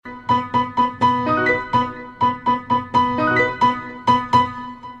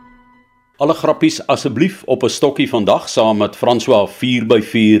Alle grappies asseblief op 'n stokkie vandag saam met François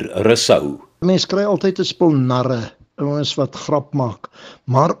 4x4 Rousseau. Mense kry altyd 'n spul narre, ouens wat grap maak,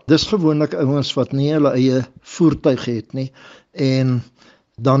 maar dis gewoonlik ouens wat nie hulle eie voertuig het nie, en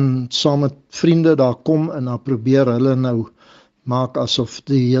dan saam met vriende daar kom en dan probeer hulle nou maak asof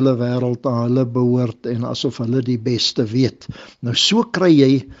die hele wêreld aan hulle behoort en asof hulle die beste weet. Nou so kry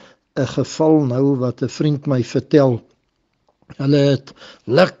jy 'n geval nou wat 'n vriend my vertel. Hulle het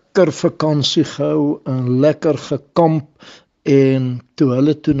lekker vakansie gehou en lekker gekamp, en toe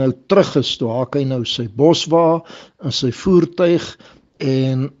hulle toe nou terug is, toe haak hy nou sy boswa en sy voertuig,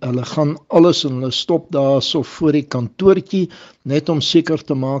 en hulle gaan alles en hulle stop daar so voor die kantoortjie, net om seker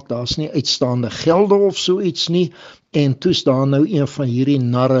te maak, daar's nie uitstaande gelde of so iets nie, en toe's daar nou een van hierdie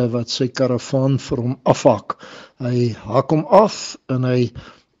narre wat sy karavaan vir hom afhak. Hy hak hom af, en hy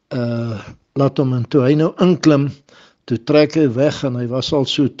laat hom, en toe hy nou inklim, toe trek hy weg, en hy was al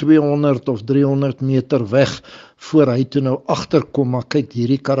so 200 of 300 meter weg, voor hy toe nou agterkom, maar kyk,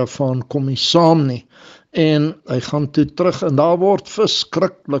 hierdie karavaan kom nie saam nie, en hy gaan toe terug, en daar word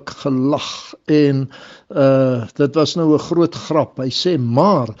verskriklik gelag, en dit was nou 'n groot grap. Hy sê,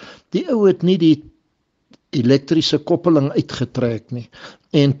 maar, die ou het nie die elektriese koppeling uitgetrek nie,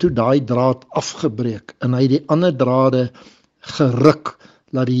 en toe daai draad afgebreek, en hy die ander drade geruk,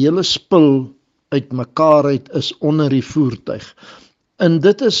 laat die hele spul uit mekaar uit is onder die voertuig. En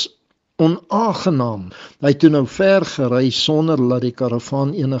dit is onaangenaam. Hy het toe nou ver gery sonder dat die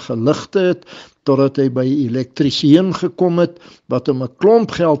karavaan enige ligte het, totdat hy by elektriesien gekom het, wat hom 'n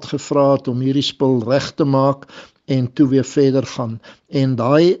klomp geld gevra het om hierdie spul reg te maak, en toe weer verder gaan. En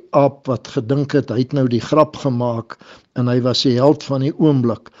daai aap wat gedink het, hy het nou die grap gemaak, en hy was die held van die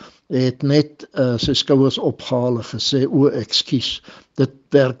oomblik, het net sy skouers opgehaal en gesê, o, ekskuus, dit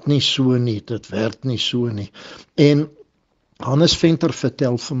werk nie so nie, dit werk nie so nie. En Hannes Venter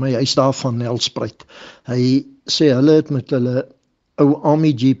vertel vir my, hy's daar van Nelspruit, hy sê hulle het met hulle ou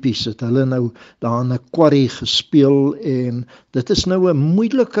Army Jeepies, het hulle nou daar in 'n quarry gespeel, en dit is nou 'n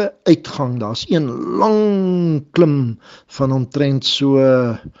moeilike uitgang, daar's een lang klim van omtrent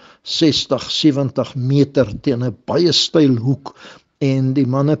so 60, 70 meter teen 'n baie styl hoek, en die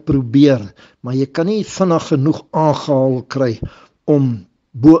manne probeer, maar jy kan nie vinnig genoeg aangehaal kry om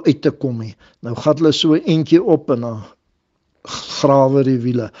bo uit te kom nie. Nou gaan hulle so 'n entjie op, en dan grawe die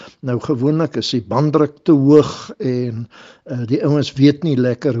wiele. Nou gewoonlik is die banddruk te hoog, en die ouens weet nie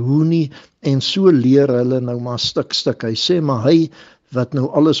lekker hoe nie, en so leer hulle nou maar stuk. Hy sê, maar hy, wat nou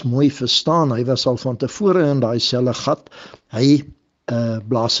alles mooi verstaan, hy was al van tevore in daai selfe gat, hy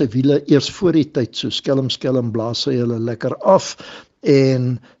blaas sy wiele eers voor die tyd, so skelm blaas hy hulle lekker af,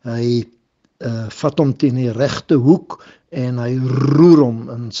 en hy vat hom teen die regte hoek, en hy roer hom,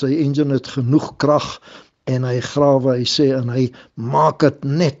 en sy engine het genoeg krag, en hy grawe, hy sê, en hy maak dit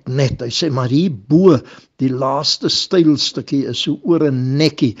net, hy sê, maar hier bo, die laaste stylstukkie is so oor 'n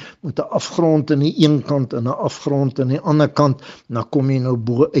nekkie, met 'n afgrond aan die een kant, en 'n afgrond aan die ander kant, dan kom jy nou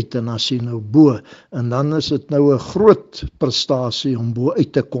bo uit, en as jy nou bo, en dan is dit nou 'n groot prestasie om bo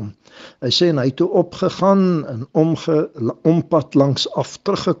uit te kom. Hy sê, en hy het toe opgegaan, en ompad langs af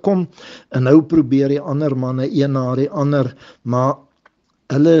teruggekom, en nou probeer die ander manne, een na die ander, maar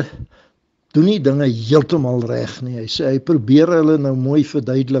hulle doen nie dinge heeltemal reg nie. Hy sê, hy probeer hulle nou mooi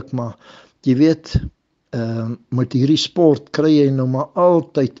verduidelik, maar jy weet, met hierdie sport kry jy nou maar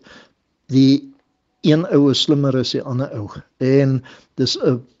altyd die een ou is slimmer as die ander ou. En dis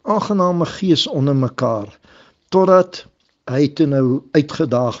 'n aangename gees onder mekaar, totdat hy toe nou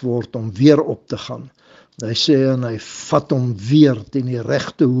uitgedaag word om weer op te gaan. Hy sê, en hy vat hom weer teen die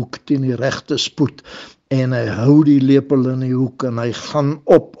regte hoek, teen die regte spoed, en hy hou die lepel in die hoek, en hy gaan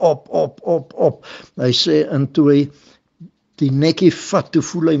op. Hy sê, en toe hy die nekkie vat, toe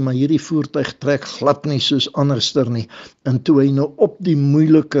voel hy, maar hierdie voertuig trek glad nie soos anderster nie, en toe hy nou op die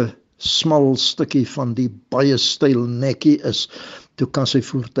moeilike, smal stukkie van die baie styl nekkie is, toe kan sy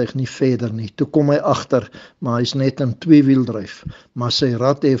voertuig nie verder nie, toe kom hy agter, maar hy's net in 2-wieldryf, maar sy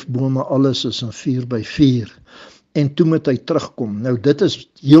radhefbome alles is in 4x4, en toe moet hy terugkom. Nou dit is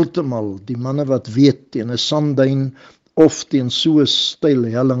heeltemal, die manne wat weet, teen 'n sandduin, of teen so 'n styl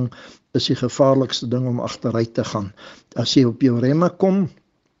helling, is die gevaarlikste ding om agteruit te gaan. As jy op jou remme kom,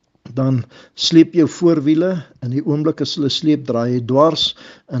 dan sleep jou voorwiele, in die oomblik as hulle sleep, draai jy dwars,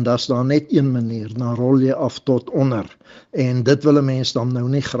 en daar's daar net een manier, dan rol jy af tot onder, en dit wil 'n mens dan nou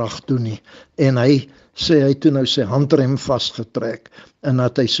nie graag doen nie, en hy sê, hy toe nou sy handrem vasgetrek, en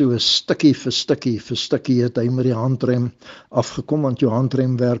dat hy so stukkie vir stukkie het hy met die handrem afgekom, want jou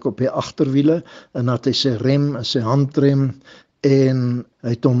handrem werk op die agterwiele, en dat hy sy rem, sy handrem, en hy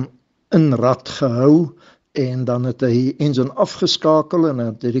het hom in rad gehou, en dan het hy engine afgeskakel en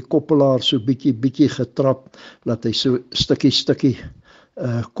het hy die koppelaar so bietjie getrap, laat hy so stukkie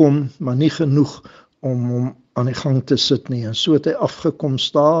kom, maar nie genoeg om hom aan die gang te sit nie, en so het hy afgekom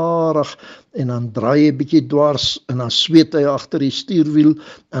stadig, en dan draai hy bietjie dwars, en dan sweet hy agter die stuurwiel,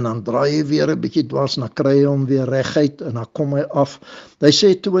 en dan draai hy weer 'n bietjie dwars, en dan kry hy hom weer reguit, en dan kom hy af. Hy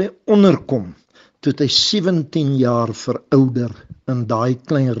sê toe hy onderkom, toe het hy 17 jaar verouder in daai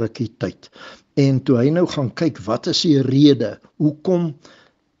klein rukkie tyd. En toe hy nou gaan kyk, wat is die rede? Hoekom?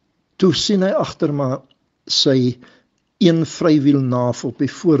 Toe sien hy agter maar sy een vrywielnaaf op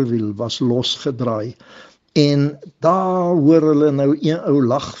die voorwiel was losgedraai. En daar hoor hulle nou een ou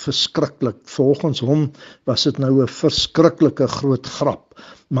lag verskriklik. Volgens hom was dit nou 'n verskriklike groot grap.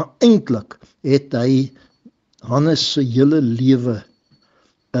 Maar eintlik het hy Hannes se hele lewe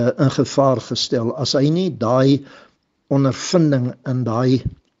in gevaar gestel. As hy nie daai ondervinding en daai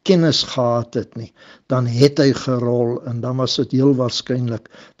kennis gehad het nie, dan het hy gerol, en dan was dit heel waarskynlik,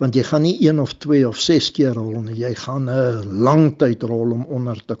 want jy gaan nie 1 of 2 of 6 keer rol nie, jy gaan 'n lang tyd rol om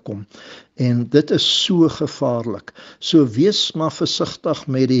onder te kom, en dit is so gevaarlik. So wees maar versigtig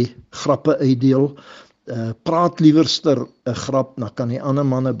met die grappe uitdeel, praat liewerster 'n grap, dan kan die ander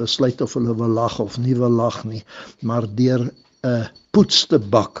manne besluit of hulle wil lag of nie wil lag nie, maar deur 'n poets te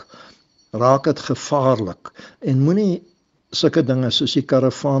bak, raak dit gevaarlik, en moenie sulke dinge soos die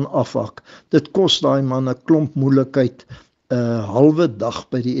karavaan afhak. Dit kos daai man 'n klomp moeilikheid, 'n halwe dag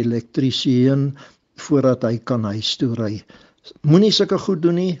by die elektriesien voordat hy kan huis toe ry. Moenie sulke goed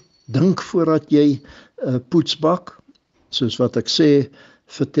doen nie, dink voordat jy poets bak, soos wat ek sê,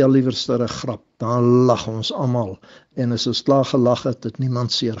 vertel liewerster 'n grap, dan lag ons almal, en as ons klaar gelag het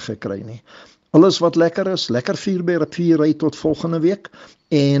niemand seer gekry nie. Alles wat lekker is, lekker 4x4 ry tot volgende week,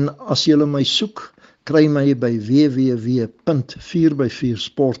 en as julle my soek, kry my by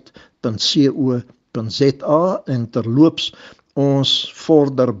www.4x4sport.co.za, en terloops, ons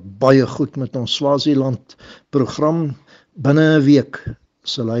vorder baie goed met ons Swaziland program. Binne 'n week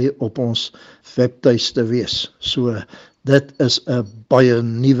sal hy op ons webtuiste wees. So dit is 'n baie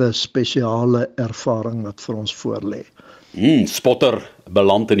nuwe spesiale ervaring wat vir ons voorlê. Spotter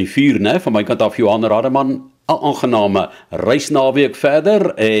beland in die vuur, né? Van my kant af, Johan Rademan, 'n aangename reisnaweek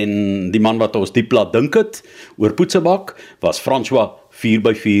verder, en die man wat ons diep laat dink het oor Poetsebak was François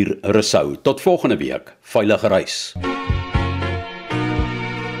 4x4 Rousseau. Tot volgende week, veilige reis.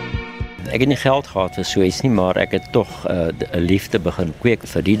 Ek het nie geld gehad vir so iets nie, maar ek het tog 'n liefde begin kweek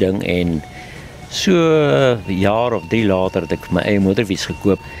vir die ding, en so 'n jaar of 3 later het ek my eie motorfiets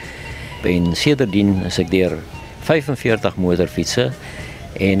gekoop, en sedertdien is ek deur 45 motorfietsse,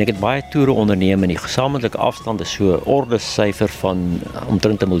 en ek het baie toere onderneem, en die gesamentlike afstand is so 'n ordesyfer van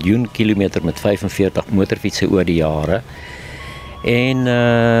omtrent 1 miljoen kilometer met 45 motorfietsse oor die jare. En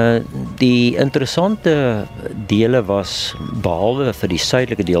die interessante dele was, behalwe vir die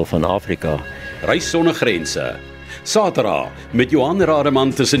suidelike deel van Afrika, Reis sonder grense. Saterdag met Johan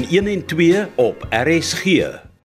Rademan tussen 1 en 2 op RSG.